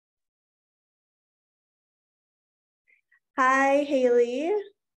Hi, Haley.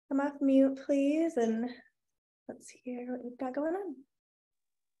 Come off mute, please, and let's hear what you've got going on.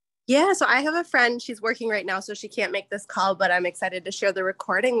 Yeah, so I have a friend, she's working right now, so she can't make this call, but I'm excited to share the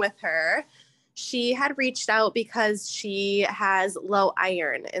recording with her. She had reached out because she has low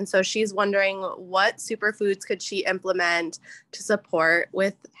iron. And so she's wondering what superfoods could she implement to support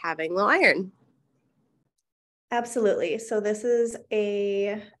with having low iron. Absolutely. So this is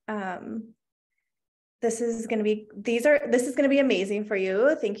going to be amazing for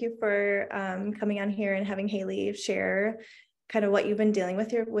you. Thank you for coming on here and having Haley share kind of what you've been dealing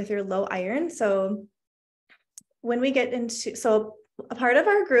with your low iron. So when we get into, so a part of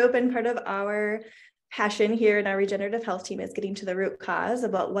our group and part of our passion here in our regenerative health team is getting to the root cause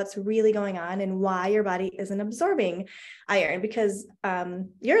about what's really going on and why your body isn't absorbing iron, because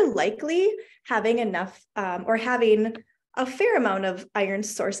you're likely having enough or having a fair amount of iron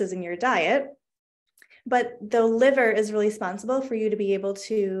sources in your diet, but the liver is really responsible for you to be able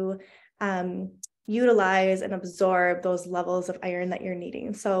to utilize and absorb those levels of iron that you're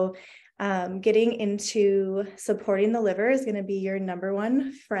needing. So getting into supporting the liver is going to be your number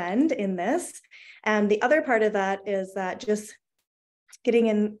one friend in this. And the other part of that is that just getting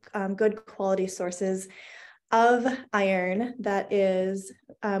in good quality sources of iron that is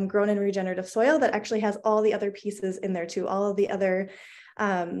grown in regenerative soil that actually has all the other pieces in there too, all of the other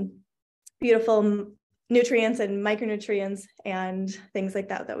beautiful nutrients and micronutrients and things like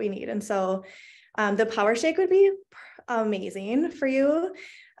that we need. And so the Power Shake would be amazing for you.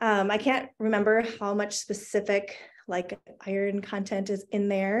 I can't remember how much specific like iron content is in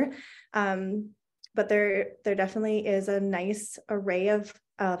there, but there definitely is a nice array of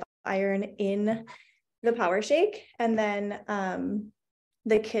iron in the Power Shake. And then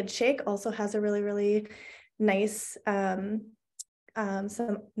the Kid Shake also has a really, really nice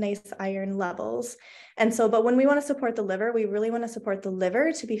some nice iron levels. And so, but when we want to support the liver, we really want to support the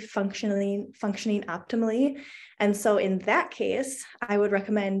liver to be functioning optimally. And so in that case, I would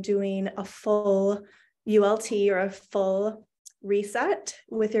recommend doing a full ULT or a full reset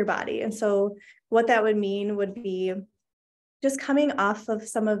with your body. And so what that would mean would be just coming off of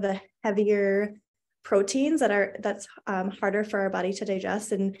some of the heavier proteins that's harder for our body to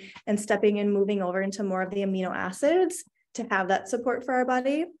digest, and stepping and moving over into more of the amino acids to have that support for our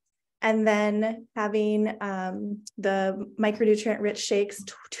body. And then having the micronutrient rich shakes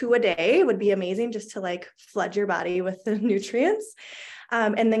two a day would be amazing, just to like flood your body with the nutrients.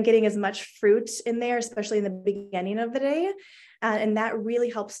 And then getting as much fruit in there, especially in the beginning of the day. And that really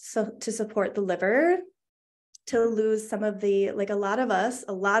helps to support the liver to lose some of the, like a lot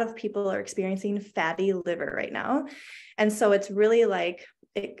of people are experiencing fatty liver right now. And so it's really like,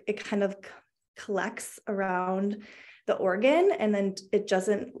 it kind of collects around the organ, and then it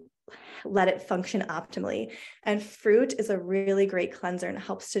doesn't let it function optimally. And fruit is a really great cleanser, and it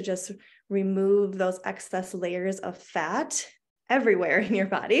helps to just remove those excess layers of fat everywhere in your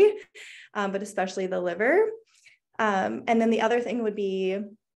body, but especially the liver. And then the other thing would be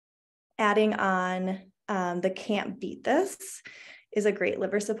adding on the Can't Beat This is a great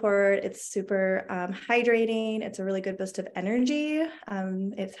liver support. It's super hydrating. It's a really good boost of energy.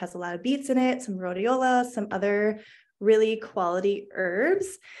 It has a lot of beets in it, some rhodiola, some other really quality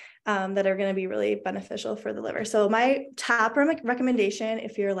herbs that are going to be really beneficial for the liver. So my top recommendation,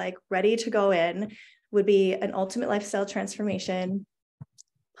 if you're like ready to go in, would be an Ultimate Lifestyle Transformation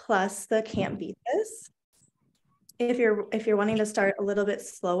plus the Can't Beat This. If you're wanting to start a little bit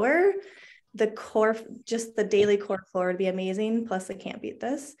slower, just the daily core floor would be amazing, plus the Can't Beat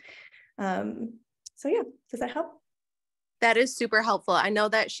This. So yeah, does that help? That is super helpful. I know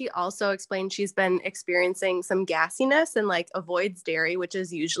that she also explained she's been experiencing some gassiness and like avoids dairy, which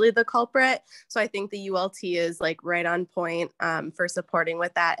is usually the culprit. So I think the ULT is like right on point for supporting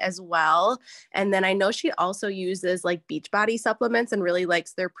with that as well. And then I know she also uses like Beachbody supplements and really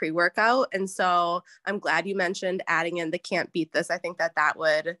likes their pre-workout. And so I'm glad you mentioned adding in the Can't Beat This. I think that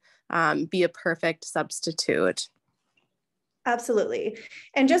would be a perfect substitute. Absolutely.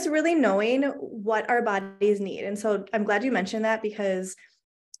 And just really knowing what our bodies need. And so I'm glad you mentioned that, because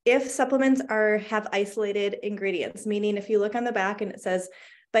if supplements have isolated ingredients, meaning if you look on the back and it says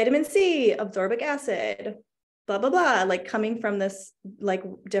vitamin C, ascorbic acid, blah, blah, blah, like coming from this like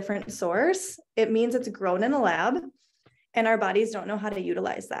different source, it means it's grown in a lab and our bodies don't know how to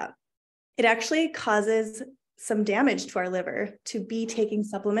utilize that. It actually causes some damage to our liver to be taking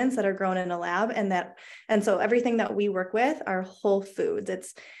supplements that are grown in a lab, and so everything that we work with are whole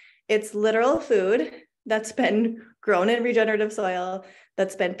foods. It's literal food that's been grown in regenerative soil,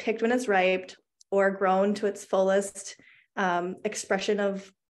 that's been picked when it's ripe or grown to its fullest expression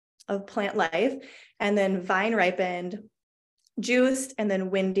of plant life, and then vine ripened juiced, and then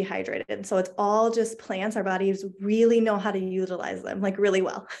wind dehydrated. So it's all just plants. Our bodies really know how to utilize them like really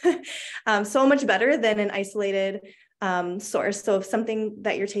well. So much better than an isolated source. So if something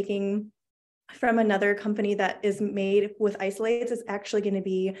that you're taking from another company that is made with isolates is actually going to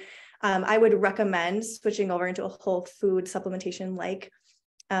be, I would recommend switching over into a whole food supplementation like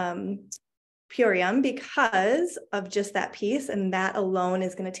Purium, because of just that piece. And that alone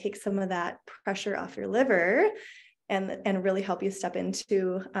is going to take some of that pressure off your liver and really help you step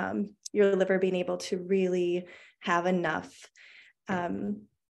into your liver being able to really have enough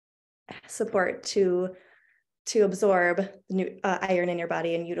support to absorb the iron in your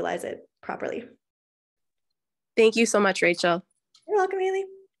body and utilize it properly. Thank you so much, Rachel. You're welcome, Haley.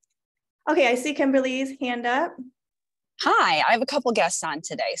 Okay, I see Kimberly's hand up. Hi, I have a couple guests on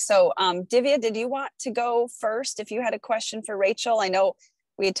today. So Divya, did you want to go first if you had a question for Rachel? I know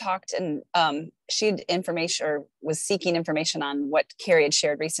we had talked and she had information or was seeking information on what Carrie had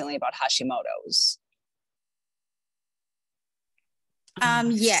shared recently about Hashimoto's.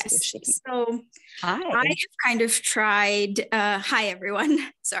 Yes. So hi. I have kind of tried, hi everyone,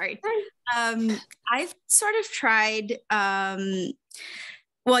 sorry. Hi. I've sort of tried,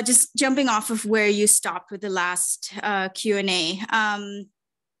 well, just jumping off of where you stopped with the last Q&A.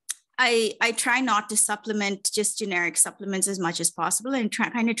 I try not to supplement just generic supplements as much as possible and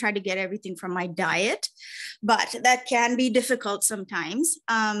kind of try to get everything from my diet, but that can be difficult sometimes.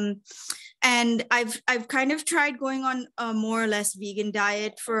 And I've kind of tried going on a more or less vegan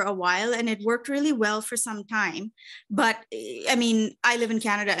diet for a while, and it worked really well for some time. But I mean, I live in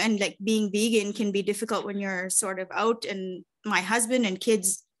Canada, and like being vegan can be difficult when you're sort of out, and my husband and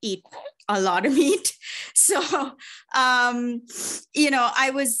kids eat a lot of meat. So, you know, I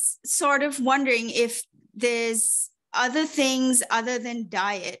was sort of wondering if there's other things other than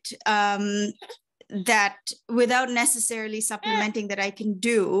diet that without necessarily supplementing that I can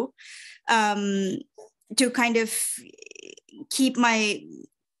do to kind of keep my,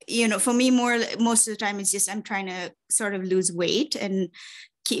 you know, for me most of the time it's just I'm trying to sort of lose weight and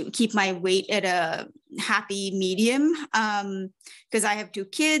keep my weight at a happy medium because I have 2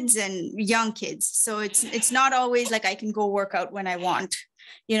 kids and young kids. So it's not always like I can go work out when I want,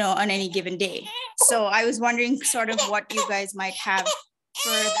 you know, on any given day. So I was wondering sort of what you guys might have for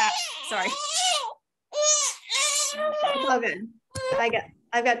that. Sorry. It's all good.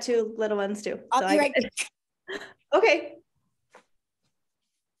 I've got 2 little ones too. I'll be right back. Okay.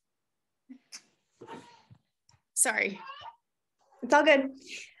 Sorry. It's all good.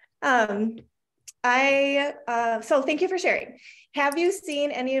 So thank you for sharing. Have you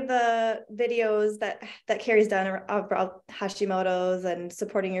seen any of the videos that Carrie's done about Hashimoto's and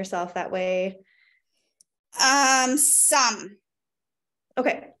supporting yourself that way? Some.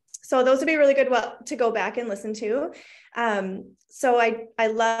 Okay. So those would be really good to go back and listen to. So I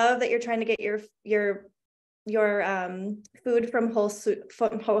love that you're trying to get your food from whole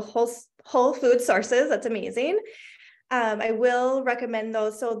food sources. That's amazing. I will recommend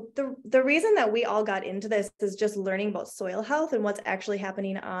those. So the reason that we all got into this is just learning about soil health and what's actually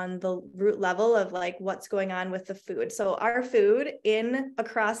happening on the root level of like what's going on with the food. So our food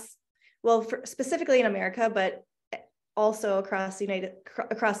specifically in America, but also across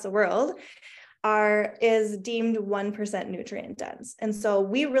the world, is deemed 1% nutrient dense. And so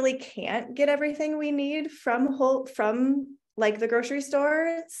we really can't get everything we need from like the grocery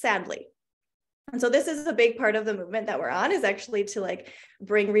store, sadly. And so this is a big part of the movement that we're on, is actually to like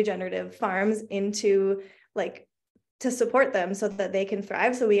bring regenerative farms into like to support them so that they can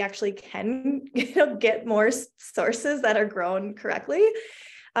thrive. So we actually can, get more sources that are grown correctly.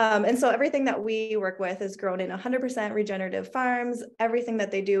 And so everything that we work with is grown in 100% regenerative farms. Everything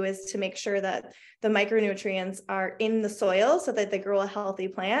that they do is to make sure that the micronutrients are in the soil so that they grow a healthy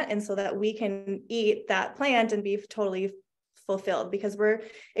plant, and so that we can eat that plant and be totally fulfilled, because we're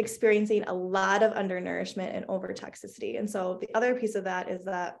experiencing a lot of undernourishment and overtoxicity. And so the other piece of that is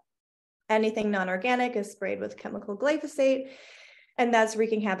that anything non-organic is sprayed with chemical glyphosate, and that's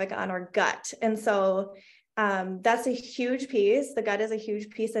wreaking havoc on our gut. And so that's a huge piece. The gut is a huge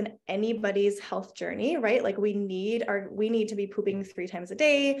piece in anybody's health journey, right? Like we need to be pooping 3 times a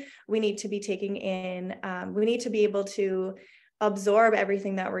day. We need to be taking in, we need to be able to absorb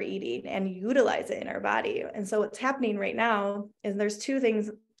everything that we're eating and utilize it in our body. And so what's happening right now is there's two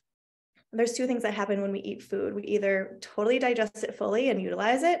things that happen when we eat food. We either totally digest it fully and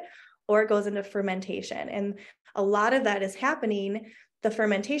utilize it, or it goes into fermentation. And a lot of that is happening. The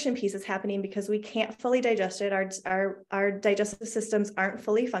fermentation piece is happening because we can't fully digest it. Our digestive systems aren't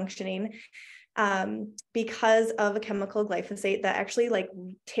fully functioning. because of a chemical glyphosate that actually like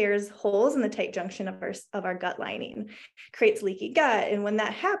tears holes in the tight junction of our gut lining, creates leaky gut. And when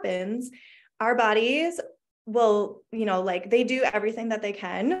that happens, our bodies will, like they do everything that they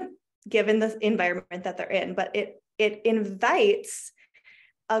can given the environment that they're in, but it invites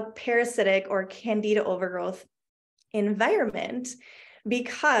a parasitic or candida overgrowth environment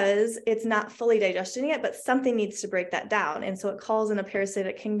because it's not fully digesting it, but something needs to break that down. And so it calls in a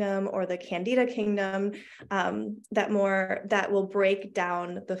parasitic kingdom or the candida kingdom that will break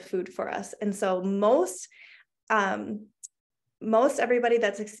down the food for us. And so most everybody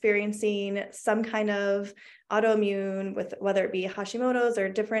that's experiencing some kind of autoimmune, with whether it be Hashimoto's or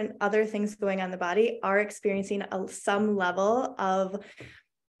different other things going on in the body, are experiencing some level of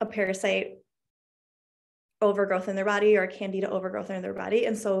a parasite overgrowth in their body or candida overgrowth in their body.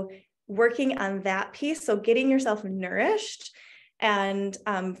 And so working on that piece, so getting yourself nourished and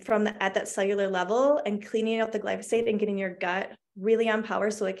at that cellular level and cleaning out the glyphosate and getting your gut really on power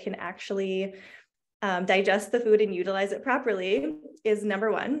so it can actually digest the food and utilize it properly is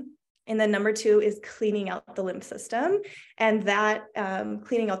number one. And then number two is cleaning out the lymph system. And that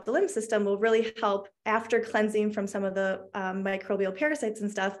cleaning out the lymph system will really help after cleansing from some of the microbial parasites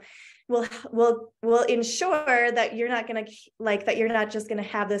and stuff. Will ensure that you're not just going to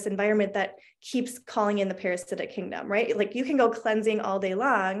have this environment that keeps calling in the parasitic kingdom, right? Like you can go cleansing all day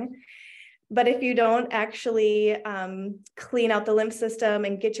long, but if you don't actually clean out the lymph system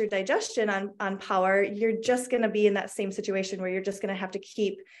and get your digestion on power, you're just going to be in that same situation where you're just going to have to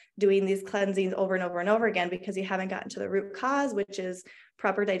keep doing these cleansings over and over and over again because you haven't gotten to the root cause, which is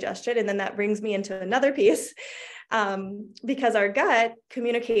proper digestion. And then that brings me into another piece because our gut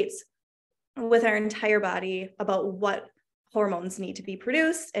communicates with our entire body about what hormones need to be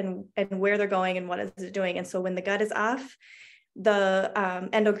produced and where they're going and what is it doing. And so when the gut is off, the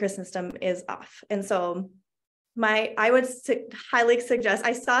endocrine system is off. And so I would highly suggest,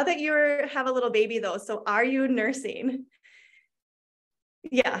 I saw that you have a little baby though. So are you nursing?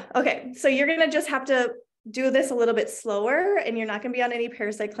 Yeah. Okay. So you're going to just have to do this a little bit slower, and you're not going to be on any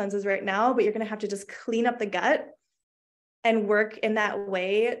parasite cleanses right now, but you're going to have to just clean up the gut and work in that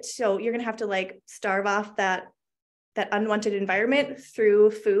way. So you're going to have to like starve off that unwanted environment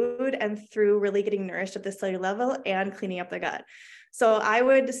through food and through really getting nourished at the cellular level and cleaning up the gut. So I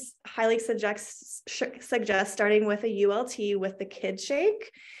would highly suggest starting with a ULT with the Kid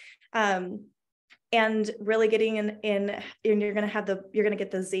Shake, and really getting in, and you're going to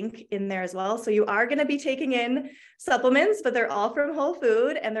get the zinc in there as well. So you are going to be taking in supplements, but they're all from whole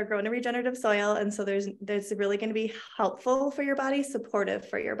food and they're grown in regenerative soil. And so there's really going to be helpful for your body, supportive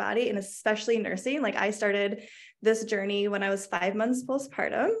for your body, and especially nursing. Like I started this journey when I was 5 months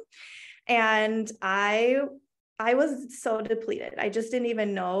postpartum, and I was so depleted. I just didn't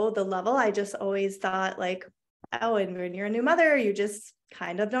even know the level. I just always thought like, oh, and when you're a new mother, you just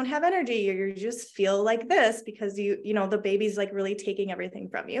kind of don't have energy, or you just feel like this because the baby's like really taking everything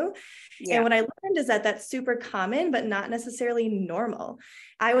from you. Yeah. And what I learned is that that's super common, but not necessarily normal.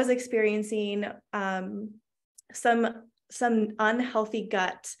 I was experiencing some unhealthy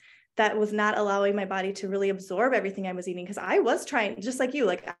gut that was not allowing my body to really absorb everything I was eating, because I was trying, just like you,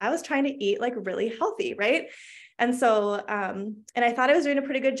 like I was trying to eat like really healthy, right? And so, and I thought I was doing a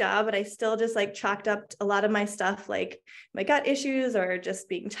pretty good job, but I still just like chalked up a lot of my stuff, like my gut issues or just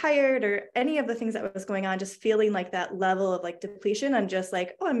being tired or any of the things that was going on, just feeling like that level of like depletion. I'm just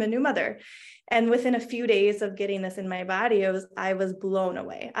like, oh, I'm a new mother. And within a few days of getting this in my body, I was blown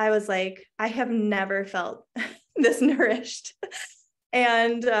away. I was like, I have never felt this nourished.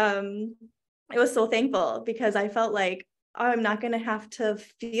 And I was so thankful because I felt like, oh, I'm not going to have to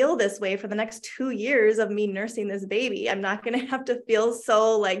feel this way for the next 2 years of me nursing this baby. I'm not going to have to feel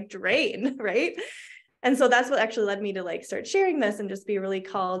so like drained, right? And so that's what actually led me to like start sharing this and just be really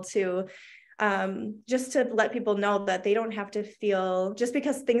called to just to let people know that they don't have to feel, just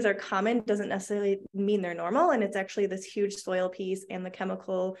because things are common doesn't necessarily mean they're normal. And it's actually this huge soil piece and the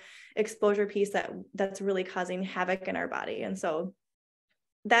chemical exposure piece that's really causing havoc in our body. And so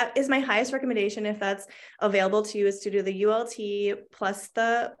that is my highest recommendation, if that's available to you, is to do the ULT plus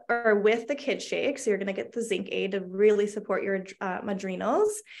with the Kid Shake. So you're going to get the zinc aid to really support your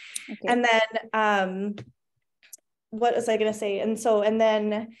adrenals. Okay. And then what was I going to say?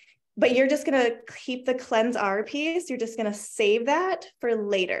 But you're just going to keep the Cleanse R piece. You're just going to save that for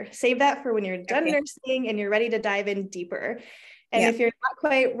later. Save that for when you're done nursing and you're ready to dive in deeper. And if you're not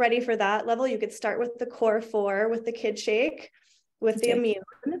quite ready for that level, you could start with the Core 4 with the Kid Shake, with the immune,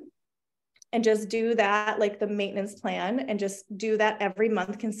 and just do that, like the maintenance plan, and just do that every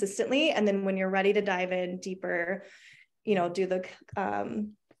month consistently. And then when you're ready to dive in deeper, do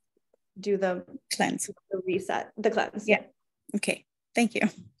do the cleanse, the reset, the cleanse. Yeah. Okay. Thank you.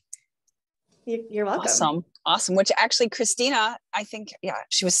 You're welcome. Awesome. Which actually, Christina, I think, yeah,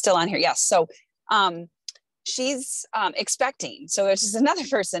 she was still on here. Yes. So she's expecting. So this is another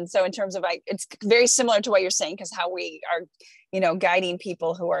person. So in terms of, it's very similar to what you're saying, because how we are, guiding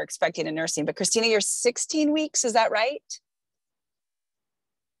people who are expecting and nursing. But Christina, you're 16 weeks. Is that right?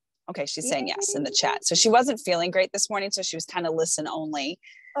 Okay. She's saying yes in the chat. So she wasn't feeling great this morning. So she was kind of listen only.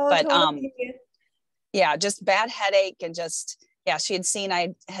 Oh, but totally. Yeah, just bad headache and just, yeah, she had seen,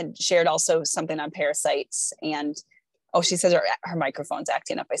 I had shared also something on parasites, and she says her microphone's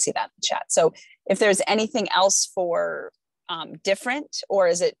acting up. I see that in the chat. So if there's anything else for different, or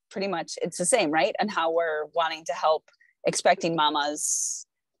is it pretty much, it's the same, right? And how we're wanting to help expecting mamas.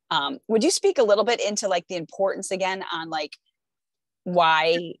 Would you speak a little bit into like the importance again on like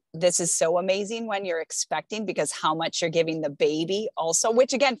why this is so amazing when you're expecting, because how much you're giving the baby also,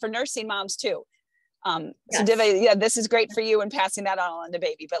 which again, for nursing moms too. So Divya, this is great for you and passing that on to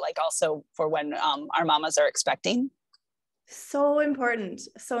baby, but like also for when our mamas are expecting. So important.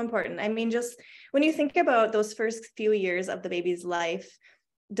 So important. I mean, just when you think about those first few years of the baby's life,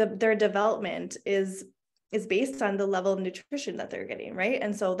 their development is based on the level of nutrition that they're getting, right?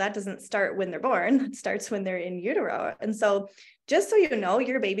 And so that doesn't start when they're born, it starts when they're in utero. And so just so you know,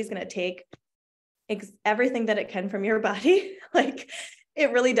 your baby's going to take everything that it can from your body. Like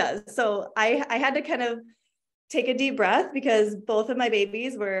it really does. So I had to kind of take a deep breath, because both of my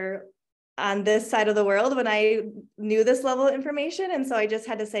babies were on this side of the world when I knew this level of information. And so I just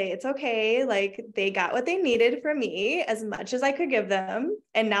had to say, it's okay. Like they got what they needed from me as much as I could give them.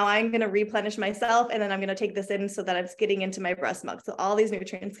 And now I'm going to replenish myself. And then I'm going to take this in so that it's getting into my breast milk. So all these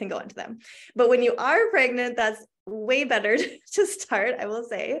nutrients can go into them. But when you are pregnant, that's way better to start, I will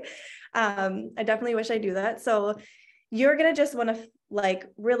say. I definitely wish I do that. So you're going to just want to like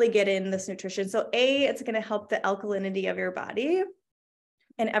really get in this nutrition. So it's going to help the alkalinity of your body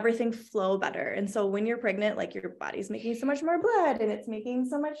and everything flow better. And so when you're pregnant, like your body's making so much more blood and it's making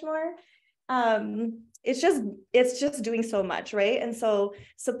so much more, it's just doing so much, right? And so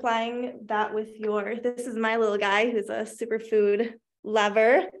supplying that with this is my little guy who's a superfood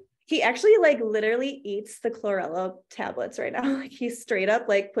lover. He actually like literally eats the chlorella tablets right now. Like he straight up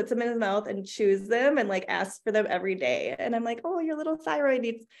like puts them in his mouth and chews them and like asks for them every day. And I'm like, oh, your little thyroid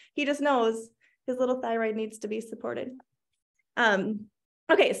he just knows his little thyroid needs to be supported.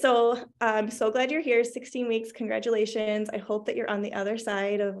 Okay, so I'm so glad you're here, 16 weeks, congratulations. I hope that you're on the other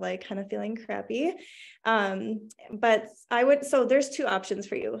side of like kind of feeling crappy. But so there's two options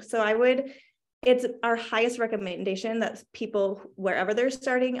for you. So it's our highest recommendation that people, wherever they're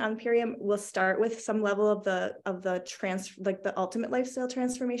starting on Purium, will start with some level of the like the ultimate lifestyle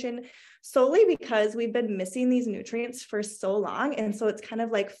transformation, solely because we've been missing these nutrients for so long. And so it's kind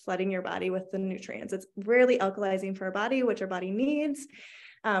of like flooding your body with the nutrients. It's really alkalizing for our body, which our body needs.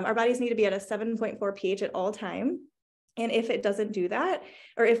 Our bodies need to be at a 7.4 pH at all time. And if it doesn't do that,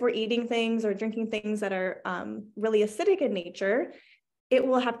 or if we're eating things or drinking things that are really acidic in nature, it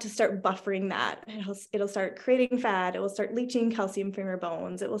will have to start buffering that. It'll start creating fat. It will start leaching calcium from your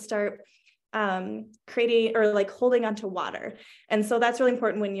bones. It will start creating or like holding onto water. And so that's really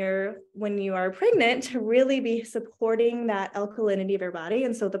important when you are pregnant to really be supporting that alkalinity of your body.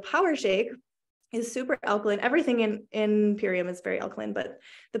 And so the Power Shake is super alkaline. Everything in Purium is very alkaline, but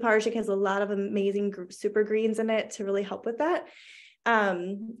the Power Shake has a lot of amazing super greens in it to really help with that.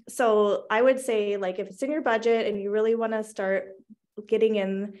 So I would say, like, if it's in your budget and you really want to start getting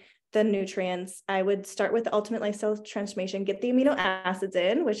in the nutrients, I would start with the Ultimate Lifestyle Transformation, get the amino acids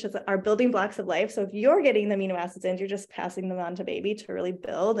in, which is our building blocks of life. So if you're getting the amino acids in, you're just passing them on to baby to really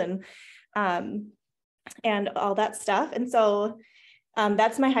build and all that stuff. And so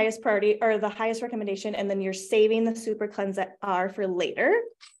that's my highest priority, or the highest recommendation. And then you're saving the super cleanse that are for later,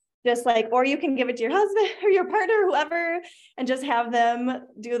 just like, or you can give it to your husband or your partner, whoever, and just have them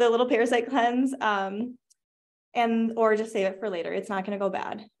do the little parasite cleanse. Or just save it for later. It's not going to go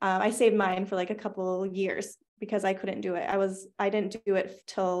bad. I saved mine for like a couple years because I couldn't do it. I didn't do it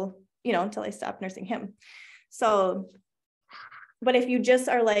till I stopped nursing him. So, but if you just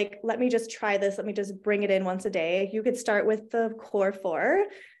are like, let me just try this, let me just bring it in once a day, you could start with the Core 4.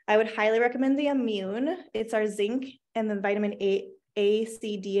 I would highly recommend the Immune. It's our zinc and the vitamin A,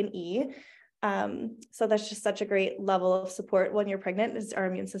 C, D, and E. So that's just such a great level of support when you're pregnant, as our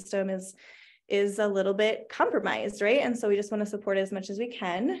immune system is a little bit compromised, right? And so we just want to support it as much as we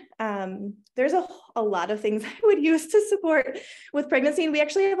can. There's a lot of things I would use to support with pregnancy. And we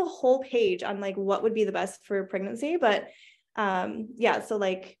actually have a whole page on like what would be the best for pregnancy. But so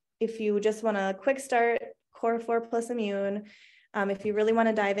like if you just want a quick start, Core 4 plus Immune, If you really want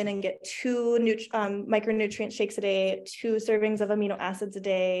to dive in and get 2 micronutrient shakes a day, 2 servings of amino acids a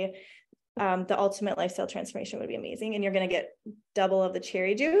day, the ultimate lifestyle transformation would be amazing. And you're going to get double of the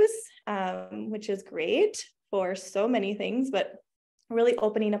cherry juice, which is great for so many things, but really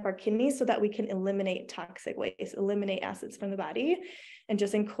opening up our kidneys so that we can eliminate toxic waste, eliminate acids from the body, and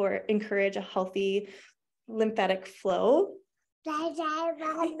just encourage a healthy lymphatic flow. Okay,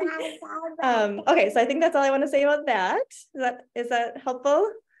 so I think that's all I want to say about that. Is that helpful?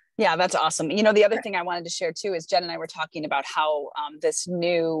 Yeah, that's awesome. You know, the other thing I wanted to share too is Jen and I were talking about how this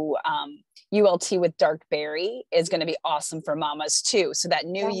new ULT with dark berry is going to be awesome for mamas too. So that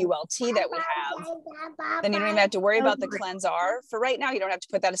new ULT that we have, then you don't even have to worry about the Cleanse-R. For right now, you don't have to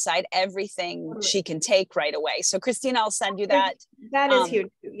put that aside. Everything she can take right away. So Christine, I'll send you that. That is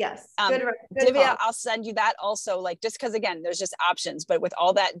huge. Yes. Good Divya, I'll send you that also, like, just because again, there's just options, but with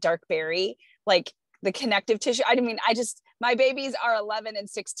all that dark berry, like the connective tissue, I mean, my babies are 11 and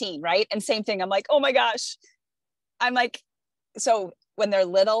 16, right? And same thing. I'm like, oh my gosh. I'm like, so when they're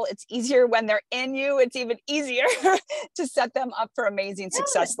little, it's easier. When they're in you, it's even easier to set them up for amazing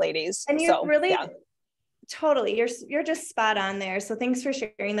success, ladies. And you really, totally, you're just spot on there. So thanks for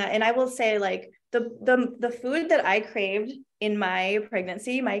sharing that. And I will say, like, the food that I craved in my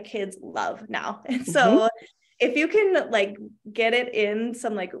pregnancy, my kids love now. And so if you can like get it in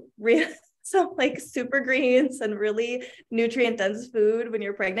some like real, some like super greens and really nutrient dense food when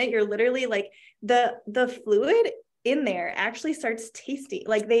you're pregnant, you're literally like the fluid in there actually starts tasty.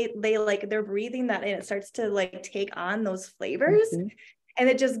 Like they're breathing that in. It starts to like take on those flavors, and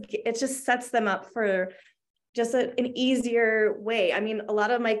it just sets them up for just an easier way. I mean, a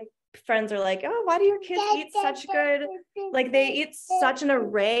lot of my friends are like, oh, why do your kids eat such good, like they eat such an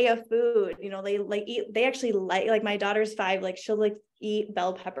array of food, you know, they actually like my daughter's 5, like she'll like eat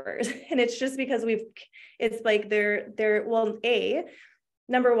bell peppers, and it's just because it's like they're well,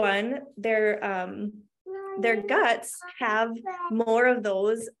 number one, their guts have more of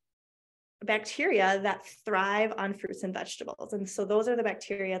those bacteria that thrive on fruits and vegetables, and so those are the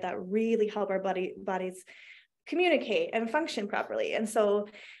bacteria that really help our bodies communicate and function properly. And so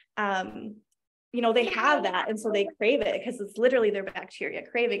you know, they have that, and so they crave it because it's literally their bacteria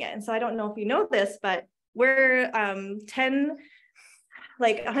craving it. And so I don't know if you know this, but we're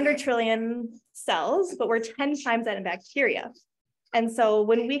 100 trillion cells, but we're 10 times that in bacteria. And so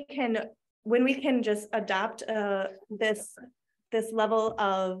when we can just adopt this level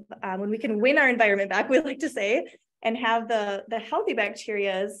of when we can win our environment back, we like to say, and have the healthy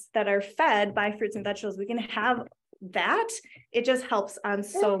bacterias that are fed by fruits and vegetables, we can have that. It just helps on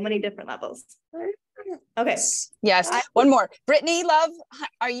so many different levels. Okay. Yes. One more. Brittany, love,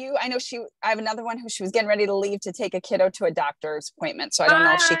 are you, I have another one who she was getting ready to leave to take a kiddo to a doctor's appointment. So I don't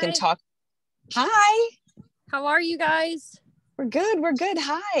know if she can talk. Hi. How are you guys? We're good.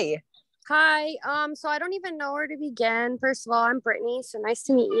 Hi. So I don't even know where to begin. First of all, I'm Brittany. So nice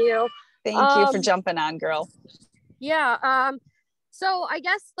to meet you. Thank you for jumping on, girl. Yeah. So I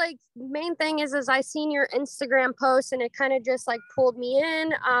guess like main thing is I seen your Instagram post and it kind of just like pulled me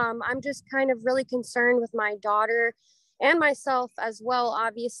in. I'm just kind of really concerned with my daughter and myself as well.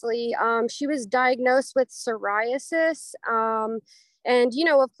 Obviously, she was diagnosed with psoriasis. And, you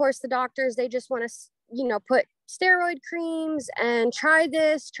know, of course the doctors, they just want to, you know, put steroid creams and try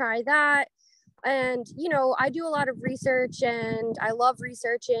this, try that. And, you know, I do a lot of research and I love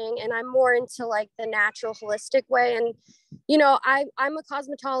researching, and I'm more into like the natural holistic way. And, you know, I'm a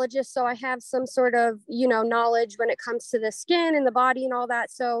cosmetologist, so I have some sort of, you know, knowledge when it comes to the skin and the body and all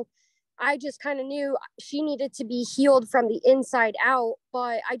that. So I just kind of knew she needed to be healed from the inside out,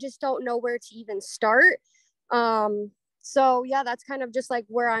 but I just don't know where to even start. So yeah, that's kind of just like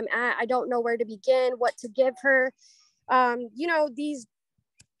where I'm at. I don't know where to begin, what to give her. You know, these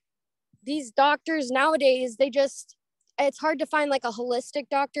doctors nowadays, it's hard to find like a holistic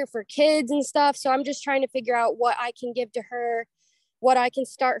doctor for kids and stuff. So I'm just trying to figure out what I can give to her, what I can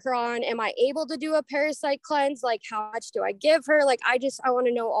start her on. Am I able to do a parasite cleanse? Like how much do I give her? Like, I want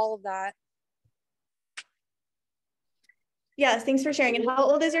to know all of that. Yes. Thanks for sharing. And how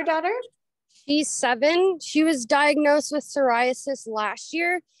old is your daughter? She's 7. She was diagnosed with psoriasis last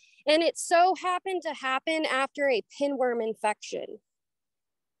year, and it so happened to happen after a pinworm infection.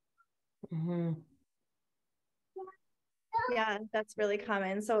 Yeah, that's really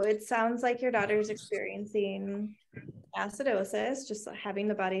common. So it sounds like your daughter's experiencing acidosis, just having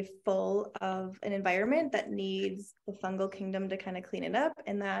the body full of an environment that needs the fungal kingdom to kind of clean it up,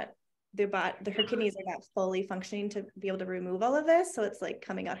 and that her kidneys are not fully functioning to be able to remove all of this. So it's like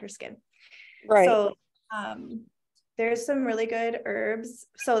coming out her skin. Right. So there's some really good herbs.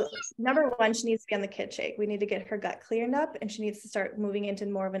 So number one, she needs to be on the kid shake. We need to get her gut cleared up, and she needs to start moving into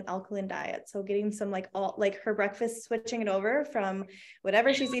more of an alkaline diet. So getting some like her breakfast, switching it over from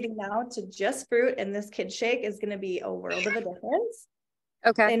whatever she's eating now to just fruit, and this kid shake is going to be a world of a difference.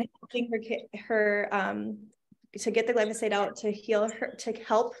 Okay. And helping her to get the glyphosate out, to heal her, to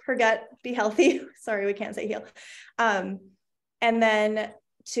help her gut be healthy. Sorry, we can't say heal. And then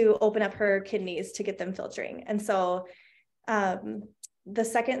to open up her kidneys to get them filtering. And so the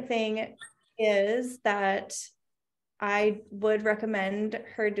second thing is that I would recommend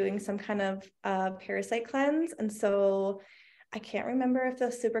her doing some kind of parasite cleanse. And so I can't remember if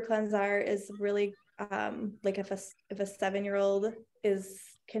the Super Cleanse-R is really like if a 7-year-old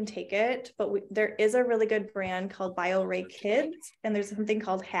can take it, but there is a really good brand called BioRay Kids, and there's something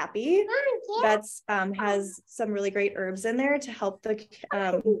called Happy that's has some really great herbs in there to help the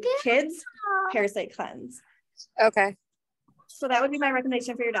kids parasite cleanse. Okay. So that would be my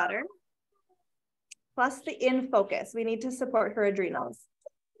recommendation for your daughter. Plus the In Focus, we need to support her adrenals.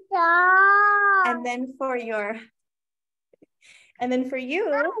 And then for you,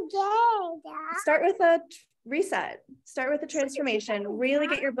 start with a reset, start with a transformation, really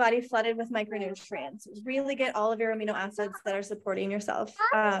get your body flooded with micronutrients, really get all of your amino acids that are supporting yourself.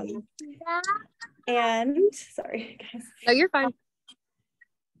 And sorry, guys. No, you're fine.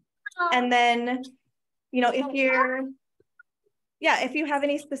 And then, if you have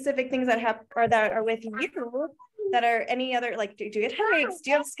any specific things that are with you, that are any other, like, do you get headaches? Do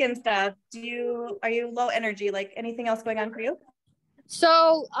you have skin stuff? Are you low energy? Like anything else going on for you?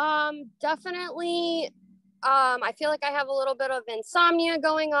 So, definitely, I feel like I have a little bit of insomnia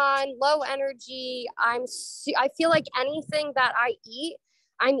going on, low energy. I feel like anything that I eat,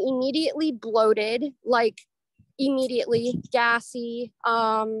 I'm immediately bloated, like immediately gassy.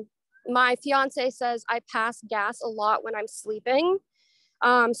 My fiance says I pass gas a lot when I'm sleeping.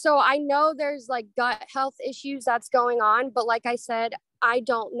 So I know there's like gut health issues that's going on, but like I said, I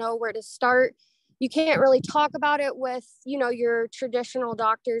don't know where to start. You can't really talk about it with, your traditional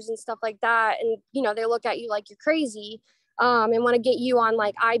doctors and stuff like that. And, they look at you like you're crazy, and want to get you on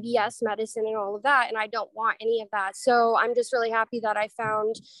like IBS medicine and all of that. And I don't want any of that. So I'm just really happy that I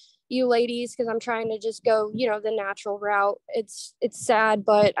found you ladies, because I'm trying to just go, the natural route. It's sad,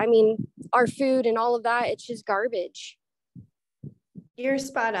 but I mean, our food and all of that, it's just garbage. You're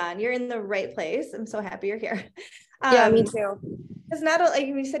spot on. You're in the right place. I'm so happy you're here. Yeah, me too. It's not like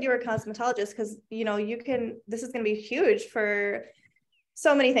you said you were a cosmetologist, because this is going to be huge for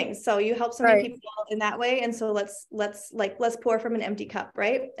so many things. So you help so many people in that way. And so let's pour from an empty cup.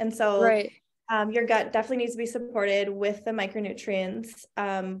 Right. And so your gut definitely needs to be supported with the micronutrients,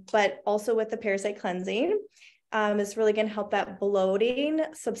 but also with the parasite cleansing. It's really going to help that bloating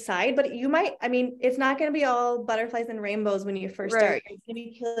subside, but it's not going to be all butterflies and rainbows when you first start. You're going to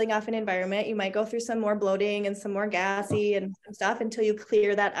be peeling off an environment. You might go through some more bloating and some more gassy and stuff until you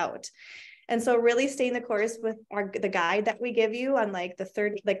clear that out. And so really staying the course with the guide that we give you on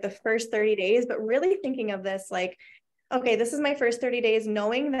the first 30 days, but really thinking of this, like, okay, this is my first 30 days,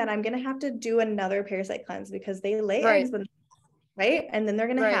 knowing that I'm going to have to do another parasite cleanse because they lay eggs right? And then they're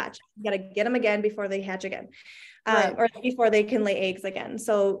going to hatch. You got to get them again before they hatch again, or before they can lay eggs again.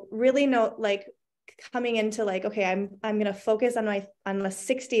 So really coming into okay, I'm going to focus on a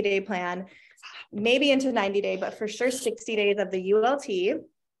 60-day plan, maybe into 90-day, but for sure 60 days of the ULT.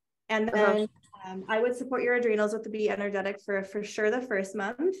 And then I would support your adrenals with the Be Energetic for sure the first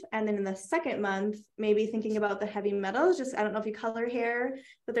month. And then in the second month, maybe thinking about the heavy metals. I don't know if you color hair,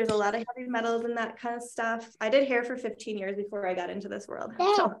 but there's a lot of heavy metals and that kind of stuff. I did hair for 15 years before I got into this world.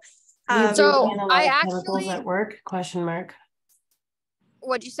 So I actually at work, ?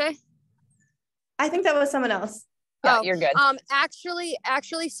 What'd you say? I think that was someone else. Yeah, you're good. Actually,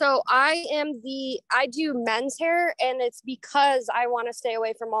 so I do men's hair, and it's because I want to stay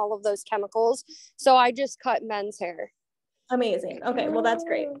away from all of those chemicals. So I just cut men's hair. Amazing. Okay. Well, that's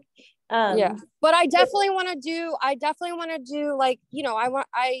great. Yeah, but I definitely want to do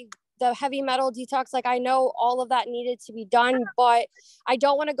the heavy metal detox. Like, I know all of that needed to be done, but I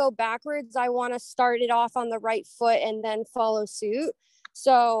don't want to go backwards. I want to start it off on the right foot and then follow suit.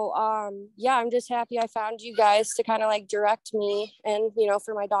 So, I'm just happy I found you guys to kind of direct me and,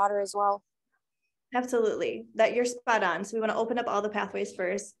 for my daughter as well. Absolutely. That you're spot on. So we want to open up all the pathways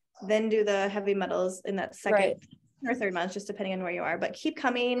first, then do the heavy metals in that second or third month, just depending on where you are, but keep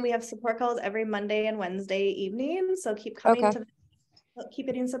coming. We have support calls every Monday and Wednesday evening. So keep coming keep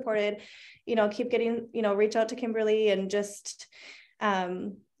getting supported, keep getting, reach out to Kimberly and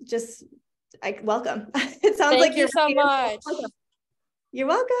welcome. It sounds like you're so much. You're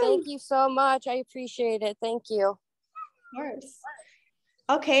welcome. Thank you so much. I appreciate it. Thank you. course.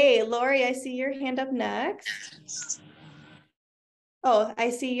 Okay, Lori, I see your hand up next. Oh, I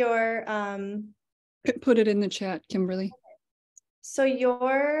see your put it in the chat, Kimberly. So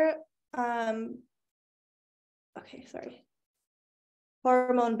your okay, sorry.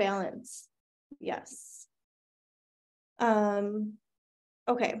 Hormone balance. Yes.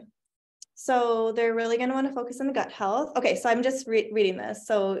 Okay. So they're really going to want to focus on the gut health. Okay, so I'm just reading this.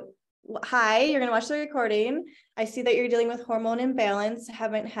 So hi, you're going to watch the recording. I see that you're dealing with hormone imbalance,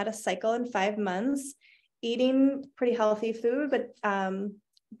 haven't had a cycle in 5 months, eating pretty healthy food,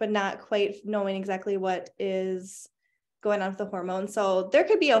 but not quite knowing exactly what is going on with the hormones. So there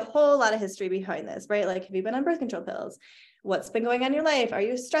could be a whole lot of history behind this, right? Like, have you been on birth control pills? What's been going on in your life? Are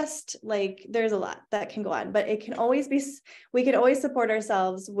you stressed? Like, there's a lot that can go on, but it can always be, we can always support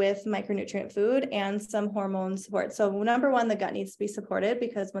ourselves with micronutrient food and some hormone support. So number one, the gut needs to be supported,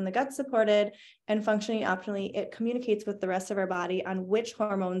 because when the gut's supported and functioning optimally, it communicates with the rest of our body on which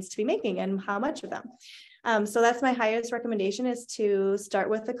hormones to be making and how much of them. So that's my highest recommendation, is to start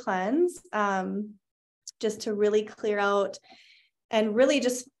with a cleanse, just to really clear out, and really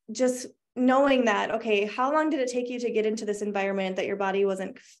just knowing that, okay, how long did it take you to get into this environment that your body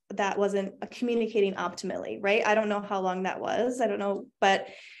wasn't communicating optimally, right? I don't know how long that was. I don't know, but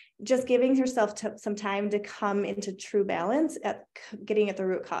just giving yourself some time to come into true balance at getting at the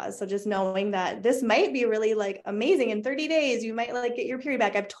root cause. So just knowing that this might be really like amazing. In 30 days, you might like get your period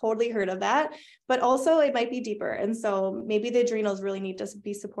back. I've totally heard of that, but also it might be deeper. And so maybe the adrenals really need to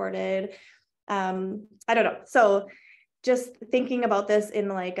be supported. I don't know. So just thinking about this in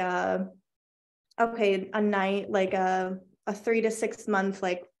like a 3 to 6 month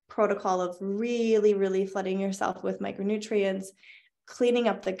like protocol of really, really flooding yourself with micronutrients, cleaning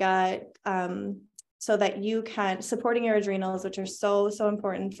up the gut, so that you can supporting your adrenals, which are so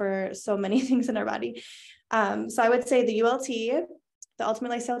important for so many things in our body. So I would say the ULT, the ultimate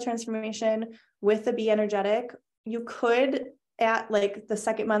lifestyle transformation, with the Be Energetic. You could at like the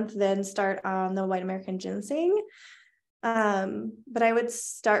second month then start on the White American Ginseng. But I would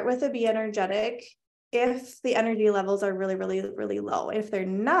start with a Be Energetic if the energy levels are really, really, really low. If they're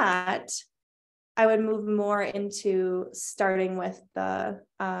not, I would move more into starting with the,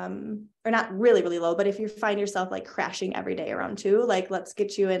 or not really, really low, but if you find yourself like crashing every day around 2, like let's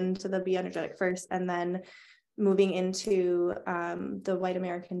get you into the Be Energetic first, and then moving into the White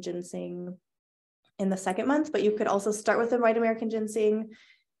American Ginseng in the second month. But you could also start with the White American Ginseng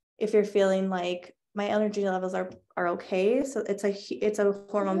if you're feeling like my energy levels are okay. So it's a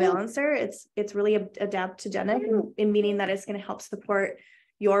hormone balancer. It's really adaptogenic, in meaning that it's going to help support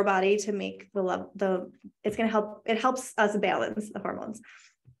your body to make it helps us balance the hormones.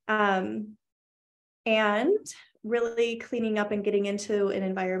 And really cleaning up and getting into an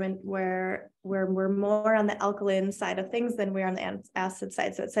environment where we're more on the alkaline side of things than we're on the acid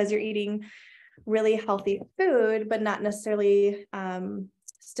side. So it says you're eating really healthy food, but not necessarily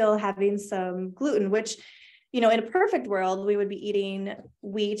still having some gluten, which, in a perfect world, we would be eating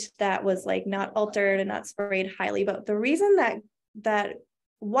wheat that was like not altered and not sprayed highly. But the reason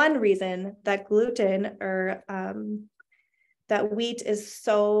one reason that gluten or that wheat is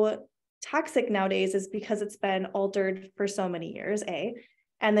so toxic nowadays is because it's been altered for so many years, A,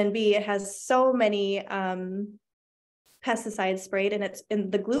 and then B, it has so many pesticides sprayed,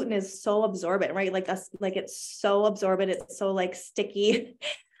 and the gluten is so absorbent, right? Like that's like, it's so absorbent, it's so like sticky.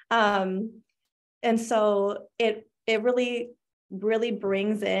 And so it really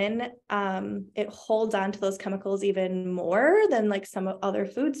brings in, it holds on to those chemicals even more than like some other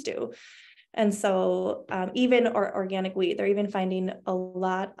foods do. And so even organic wheat, they're even finding a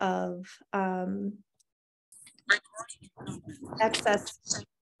lot of excess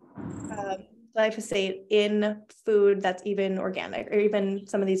glyphosate in food that's even organic, or even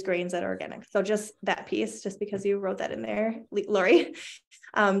some of these grains that are organic. So just that piece, just because you wrote that in there, Lori,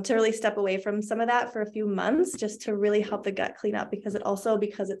 to really step away from some of that for a few months, just to really help the gut clean up, because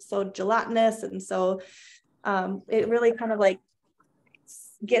it's so gelatinous. And so it really kind of like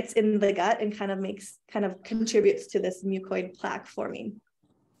gets in the gut and kind of contributes to this mucoid plaque forming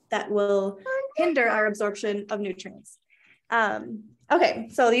that will hinder our absorption of nutrients. Okay,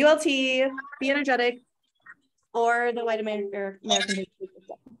 so the ULT, Be Energetic, or the White American.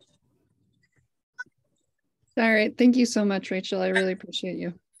 All right, thank you so much, Rachel. I really appreciate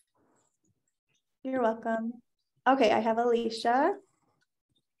you. You're welcome. Okay, I have Alicia.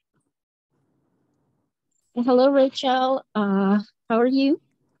 Hello, Rachel. How are you?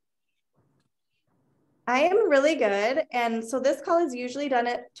 I am really good. And so this call is usually done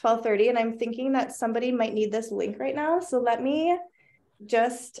at 12:30, and I'm thinking that somebody might need this link right now. So let me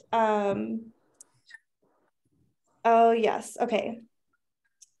just Oh, yes. Okay.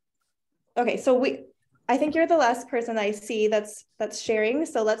 Okay, so I think you're the last person I see that's sharing.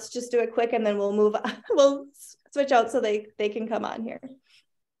 So let's just do it quick and then we'll move on. We'll switch out so they can come on here.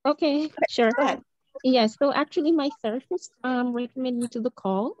 Okay, sure. Go ahead. Yes, so actually my therapist recommended me to the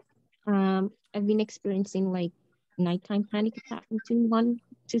call. I've been experiencing like nighttime panic attack between 1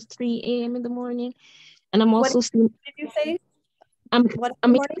 to 3 a.m. in the morning. And I'm also What did you say? I'm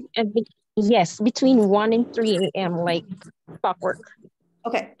morning? Yes, between 1 and 3 a.m. like clockwork.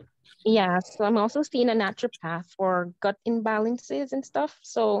 Okay. Yeah, so I'm also seeing a naturopath for gut imbalances and stuff.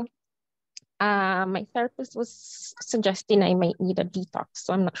 So my therapist was suggesting I might need a detox.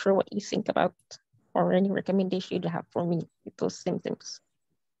 So I'm not sure what you think about or any recommendation you'd have for me with those symptoms.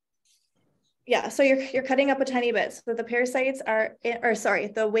 Yeah, so you're cutting up a tiny bit. So the parasites are,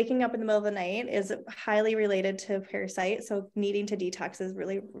 the waking up in the middle of the night is highly related to parasite. So needing to detox is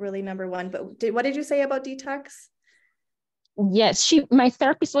really, really number one. But what did you say about detox? Yes, my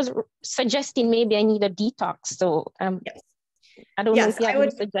therapist was suggesting maybe I need a detox. So yes. I don't know if you have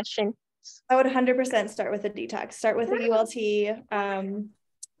any suggestion. I would 100% start with a detox. Start with a ULT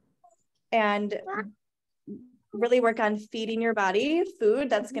and really work on feeding your body food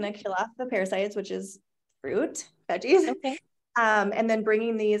that's going to kill off the parasites, which is fruit, veggies. Okay. And then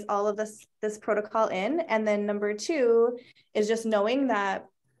bringing all of this protocol in. And then number two is just knowing that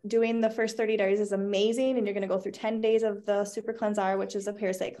doing the first 30 days is amazing. And you're going to go through 10 days of the Super Cleanse-R, which is a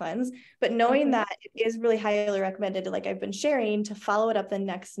parasite cleanse, but knowing that it is really highly recommended, like I've been sharing, to follow it up the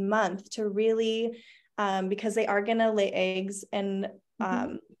next month to really, because they are going to lay eggs and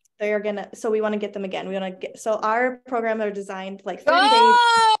they are going to, so we want to get them again. We want to so our programs are designed like 30 days.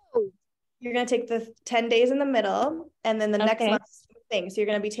 You're going to take the 10 days in the middle and then the next month thing. So you're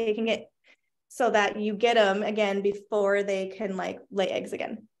going to be taking it so that you get them again before they can like lay eggs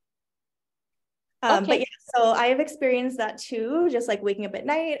again. But yeah, so I have experienced that too, just like waking up at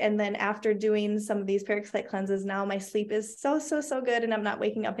night. And then after doing some of these parasite cleanses, now my sleep is so good and I'm not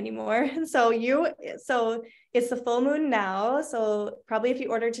waking up anymore. And so it's the full moon now. So probably if you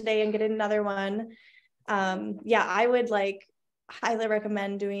order today and get another one, yeah, I would like highly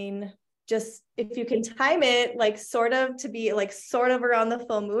recommend doing, just if you can time it, like sort of around the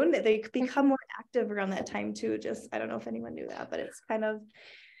full moon, they become more active around that time too. Just, I don't know if anyone knew that, but it's kind of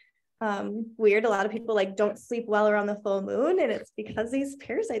weird. A lot of people like don't sleep well around the full moon, and it's because these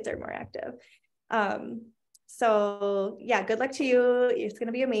parasites are more active. So yeah, good luck to you. It's going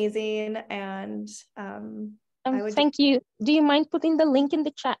to be amazing. And thank you. Do you mind putting the link in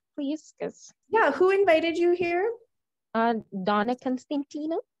the chat, please? Because yeah, who invited you here? Donna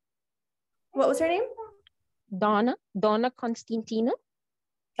Constantina. What was her name? Donna Constantina.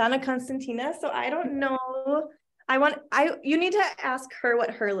 Donna Constantina. So I don't know. You need to ask her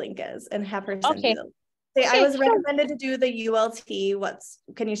what her link is and have her send you the link. Say, I was recommended to do the ULT.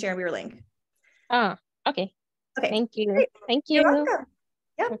 Can you share your link? Okay. Thank you. Great. Thank you. You're welcome.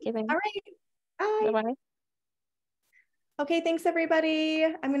 Yep. Okay, then. All right. Bye. Bye-bye. Okay, thanks everybody.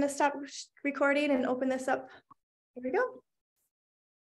 I'm going to stop recording and open this up. Here we go.